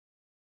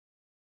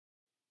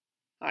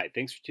Hi,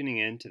 thanks for tuning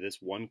in to this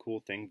One Cool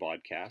Thing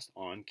podcast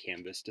on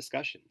Canvas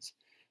discussions.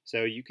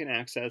 So you can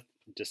access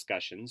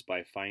discussions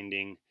by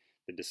finding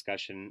the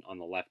discussion on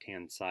the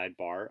left-hand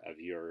sidebar of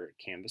your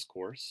Canvas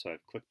course. So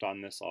I've clicked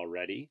on this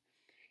already,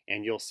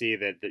 and you'll see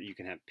that you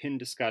can have pinned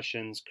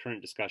discussions,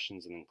 current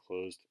discussions, and then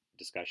closed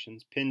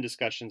discussions. Pinned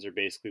discussions are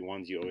basically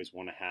ones you always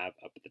want to have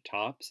up at the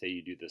top. Say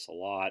you do this a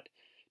lot.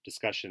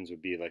 Discussions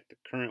would be like the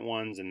current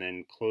ones, and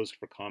then closed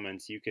for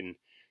comments. You can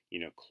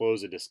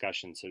close a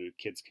discussion so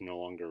kids can no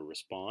longer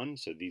respond.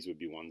 So these would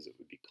be ones that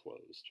would be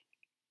closed.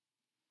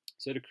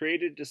 So to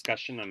create a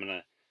discussion, I'm going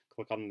to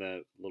click on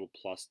the little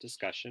plus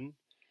discussion.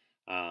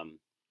 And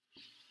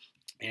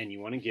you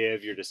want to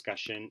give your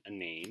discussion a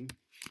name.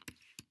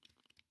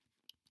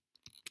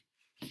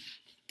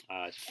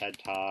 TED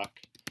Talk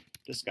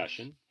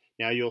discussion.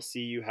 Now you'll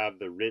see you have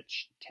the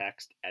rich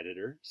text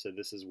editor. So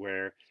this is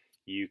where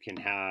you can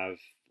have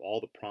all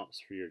the prompts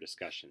for your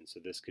discussion. So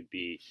this could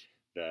be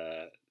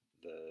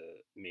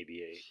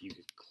you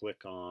could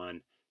click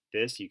on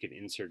this. You could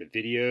insert a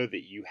video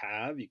that you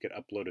have. You could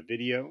upload a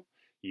video.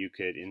 You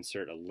could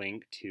insert a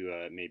link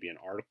to maybe an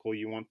article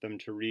you want them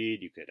to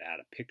read. You could add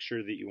a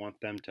picture that you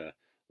want them to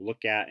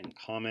look at and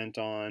comment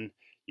on.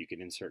 You could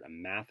insert a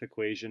math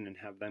equation and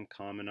have them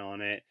comment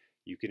on it.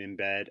 You could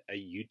embed a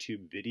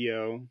YouTube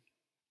video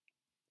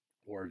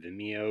or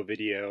Vimeo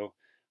video.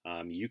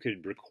 You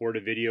could record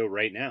a video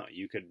right now.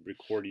 You could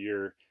record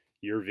your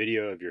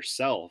video of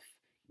yourself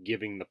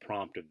giving the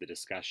prompt of the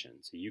discussion.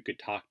 So you could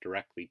talk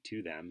directly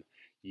to them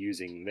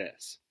using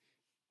this.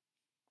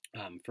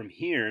 From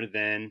here,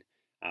 then,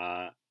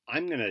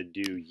 I'm going to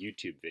do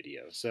YouTube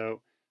video.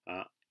 So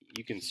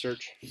you can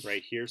search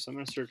right here. So I'm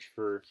going to search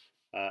for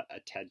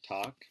a TED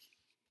Talk.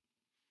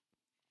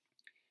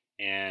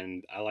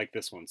 And I like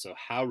this one. So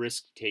how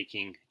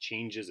risk-taking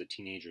changes a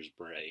teenager's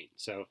brain.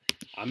 So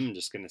I'm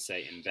just going to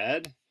say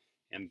embed,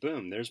 and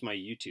boom, there's my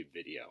YouTube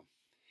video.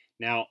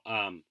 Now,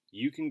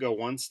 you can go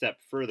one step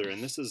further,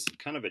 and this is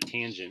kind of a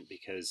tangent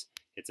because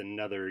it's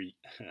another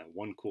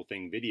One Cool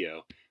Thing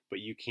video,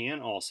 but you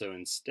can also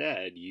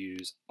instead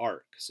use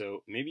ARC.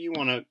 So maybe you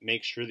want to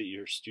make sure that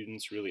your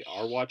students really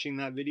are watching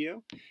that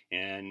video,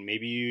 and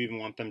maybe you even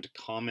want them to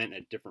comment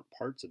at different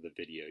parts of the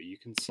video. You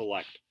can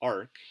select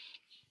ARC,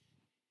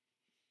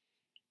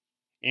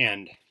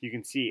 and you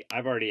can see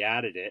I've already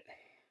added it,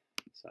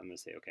 so I'm going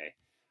to say okay.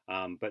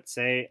 But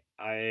say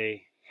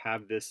I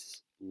have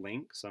this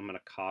link, so I'm going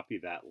to copy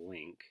that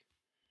link,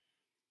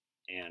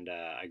 and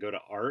I go to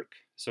ARC.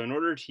 So in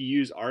order to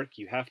use ARC,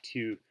 you have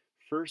to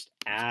first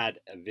add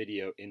a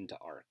video into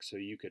ARC. So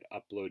you could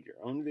upload your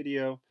own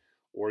video,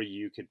 or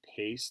you could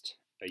paste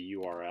a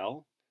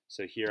URL.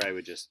 So here I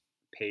would just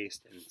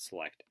paste and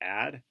select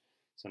add.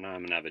 So now I'm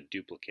going to have a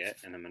duplicate,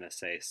 and I'm going to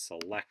say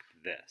select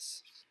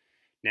this.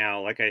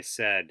 Now, like I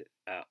said,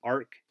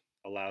 ARC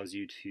allows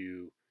you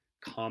to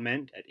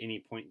comment at any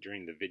point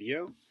during the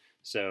video.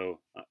 So,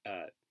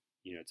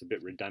 it's a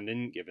bit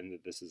redundant given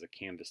that this is a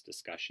Canvas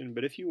discussion,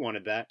 but if you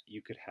wanted that,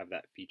 you could have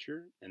that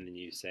feature, and then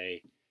you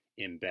say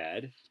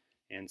embed.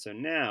 And so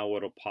now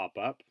what'll pop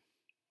up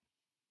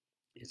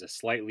is a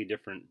slightly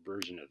different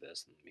version of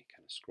this. Let me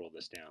kind of scroll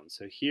this down.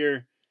 So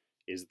here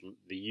is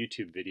the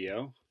YouTube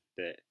video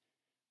that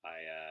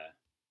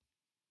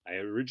I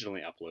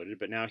originally uploaded,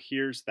 but now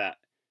here's that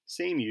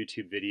same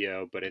YouTube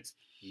video, but it's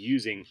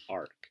using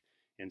ARC.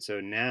 And so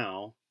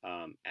now,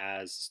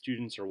 as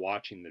students are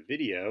watching the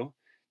video,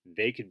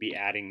 they could be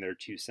adding their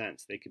 2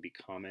 cents. They could be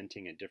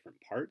commenting at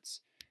different parts.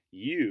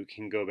 You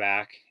can go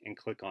back and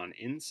click on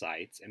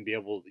Insights, and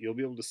you'll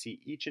be able to see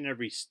each and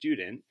every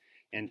student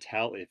and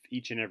tell if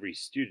each and every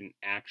student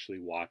actually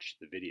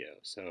watched the video.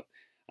 So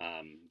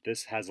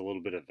this has a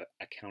little bit of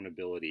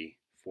accountability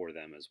for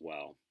them as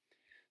well.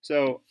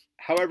 So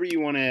however you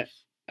want to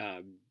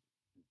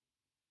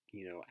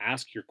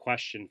ask your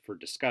question for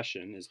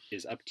discussion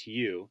is up to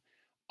you.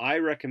 I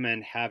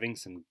recommend having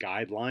some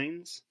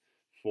guidelines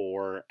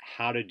for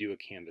how to do a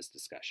Canvas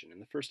discussion.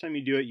 And the first time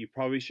you do it, you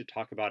probably should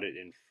talk about it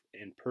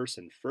in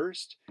person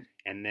first,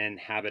 and then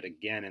have it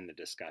again in the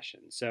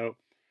discussion. So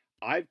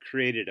I've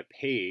created a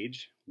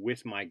page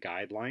with my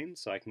guidelines,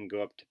 so I can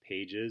go up to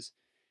pages,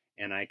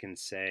 and I can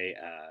say,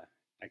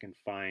 I can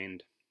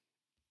find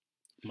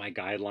my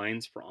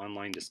guidelines for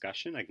online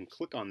discussion. I can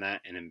click on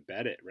that and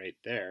embed it right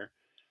there.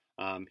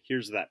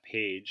 Here's that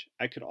page.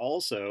 I could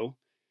also,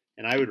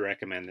 and I would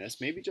recommend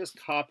this, maybe just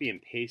copy and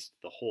paste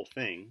the whole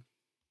thing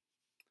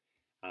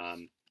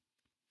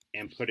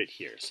and put it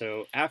here.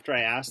 So after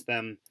I ask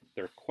them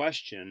their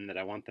question that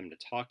I want them to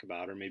talk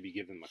about, or maybe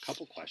give them a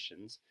couple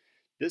questions,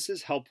 this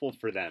is helpful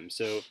for them.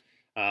 So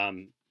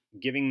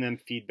giving them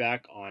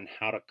feedback on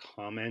how to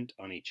comment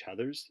on each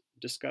other's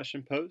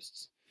discussion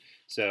posts.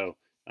 So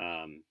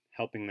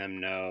helping them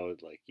know,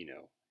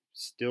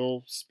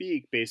 still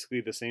speak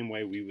basically the same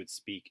way we would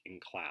speak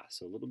in class.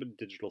 So a little bit of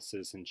digital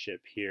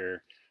citizenship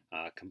here,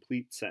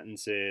 complete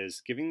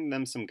sentences, giving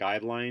them some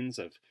guidelines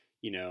of,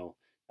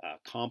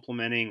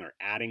 complimenting or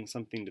adding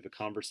something to the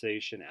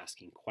conversation,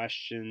 asking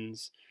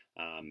questions,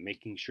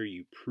 making sure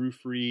you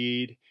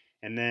proofread,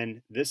 And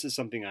then this is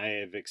something I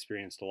have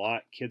experienced a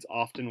lot. Kids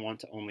often want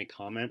to only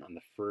comment on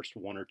the first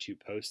 1 or 2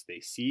 posts they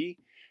see.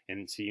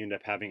 And so you end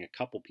up having a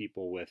couple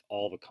people with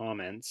all the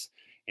comments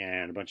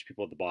and a bunch of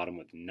people at the bottom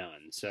with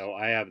none. So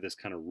I have this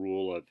kind of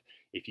rule of,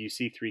 if you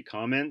see 3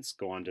 comments,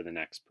 go on to the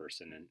next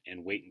person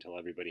and wait until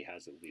everybody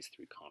has at least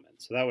 3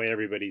 comments. So that way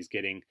everybody's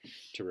getting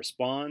to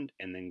respond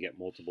and then get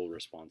multiple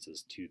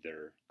responses to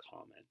their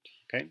comment.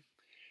 Okay?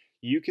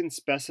 You can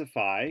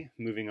specify,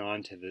 moving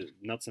on to the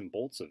nuts and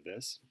bolts of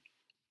this,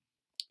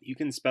 you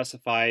can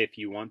specify if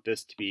you want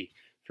this to be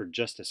for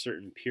just a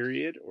certain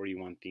period or you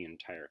want the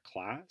entire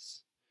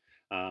class.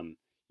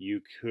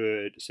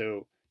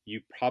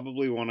 You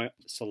probably want to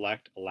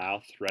select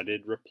allow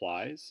threaded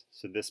replies.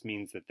 So this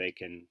means that they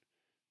can,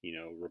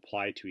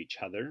 reply to each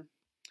other.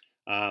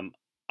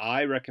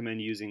 I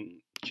recommend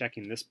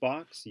checking this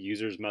box.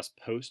 Users must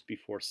post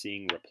before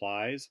seeing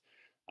replies.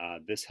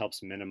 This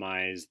helps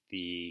minimize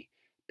the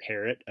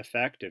parrot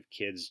effect of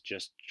kids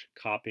just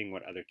copying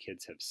what other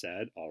kids have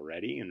said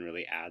already, and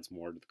really adds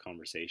more to the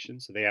conversation.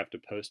 So they have to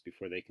post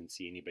before they can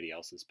see anybody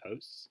else's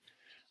posts.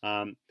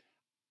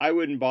 I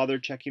wouldn't bother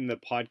checking the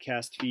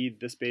podcast feed.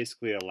 This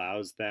basically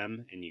allows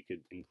them, and you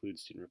could include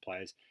student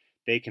replies,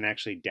 they can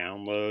actually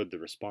download the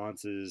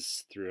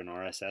responses through an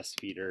RSS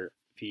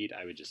feed.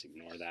 I would just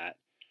ignore that.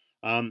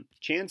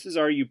 Chances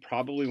are you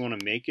probably want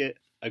to make it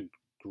a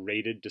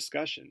graded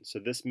discussion. So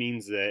this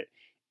means that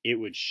it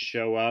would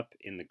show up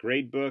in the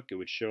grade book, it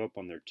would show up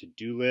on their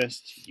to-do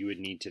list. You would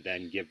need to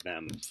then give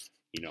them,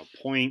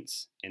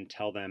 points and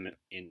tell them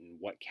in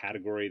what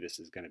category this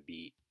is going to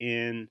be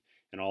in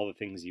and all the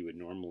things you would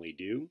normally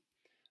do.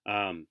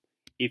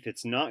 If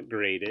it's not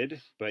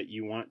graded, but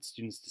you want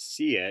students to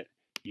see it,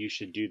 you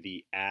should do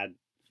the add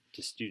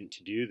to student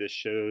to do. This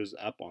shows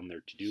up on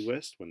their to-do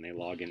list when they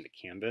log into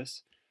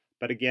Canvas.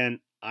 But again,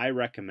 I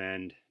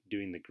recommend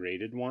doing the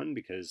graded one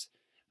because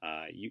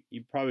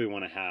you probably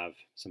want to have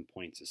some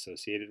points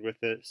associated with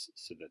this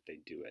so that they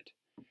do it.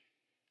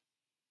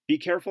 Be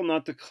careful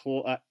not to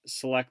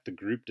select the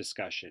group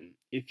discussion.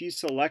 If you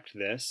select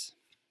this,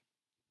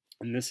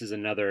 and this is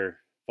another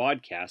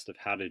podcast of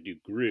how to do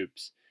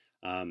groups,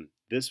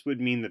 this would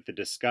mean that the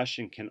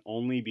discussion can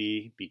only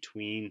be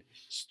between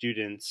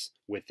students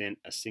within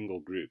a single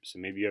group. So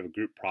maybe you have a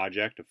group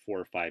project of 4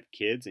 or 5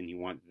 kids and you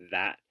want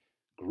that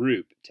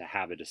group to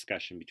have a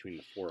discussion between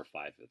the 4 or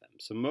 5 of them.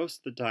 So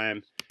most of the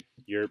time,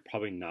 you're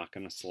probably not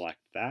going to select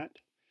that.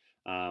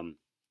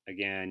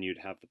 Again, you'd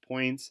have the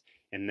points,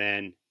 and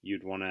then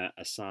you'd want to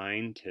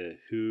assign to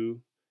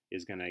who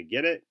is going to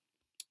get it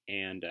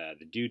and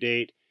the due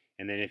date.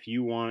 And then if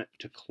you want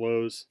to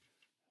close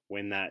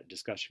when that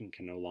discussion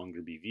can no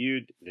longer be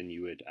viewed, then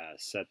you would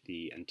set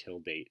the until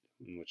date,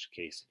 in which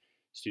case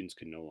students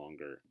could no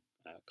longer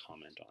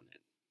comment on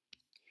it.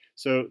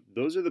 So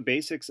those are the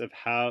basics of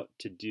how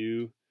to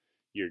do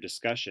your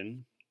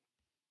discussion.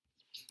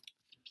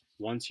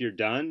 Once you're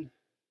done,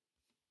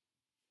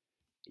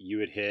 you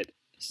would hit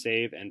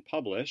save and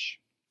publish.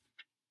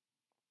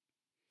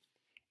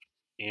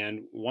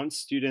 And once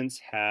students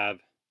have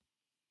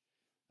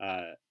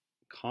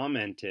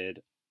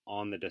commented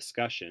on the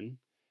discussion,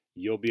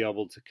 you'll be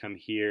able to come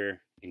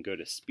here and go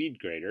to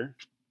SpeedGrader,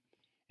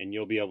 and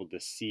you'll be able to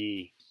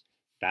see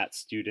that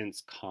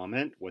student's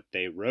comment, what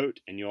they wrote,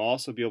 and you'll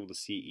also be able to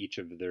see each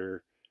of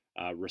their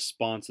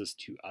responses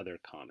to other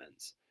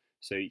comments.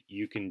 So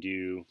you can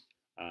do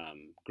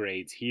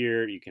grades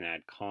here, you can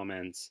add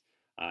comments,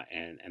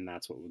 and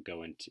that's what would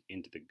go into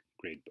the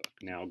grade book.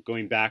 Now,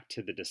 going back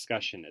to the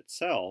discussion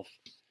itself,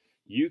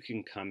 you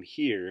can come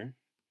here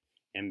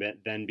and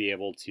then be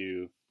able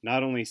to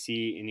not only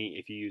see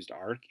if you used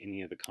ARC,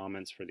 any of the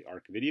comments for the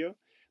ARC video,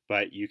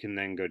 but you can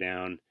then go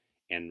down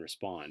and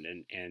respond.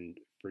 And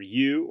for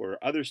you or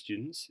other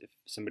students, if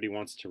somebody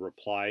wants to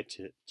reply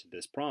to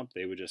this prompt,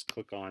 they would just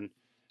click on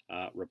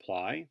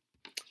reply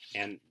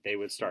and they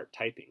would start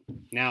typing.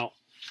 Now,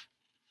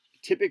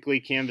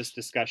 typically Canvas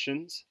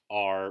discussions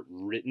are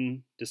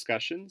written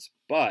discussions,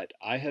 but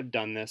I have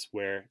done this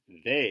where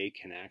they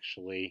can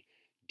actually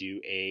do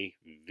a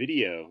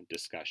video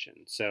discussion.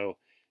 So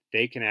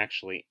they can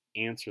actually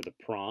answer the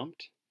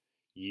prompt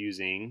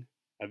using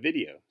a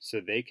video. So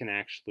they can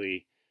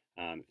actually,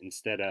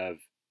 instead of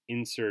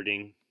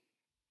inserting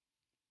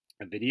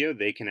a video,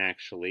 they can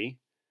actually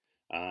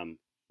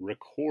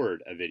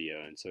record a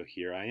video. And so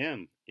here I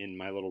am in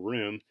my little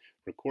room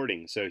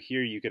recording. So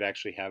here you could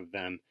actually have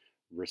them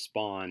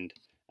respond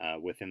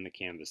within the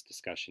Canvas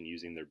discussion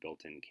using their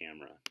built-in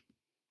camera.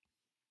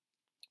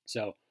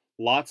 So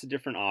lots of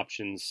different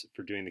options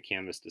for doing the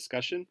Canvas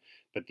discussion,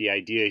 but the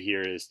idea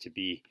here is to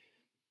be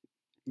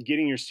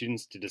getting your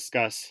students to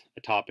discuss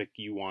a topic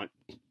you want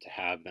to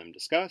have them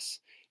discuss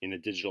in a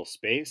digital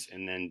space,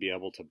 and then be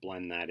able to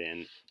blend that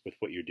in with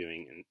what you're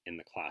doing in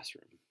the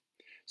classroom.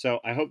 So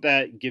I hope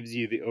that gives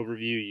you the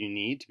overview you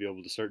need to be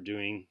able to start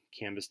doing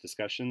Canvas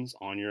discussions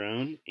on your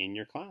own in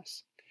your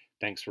class.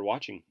 Thanks for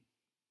watching.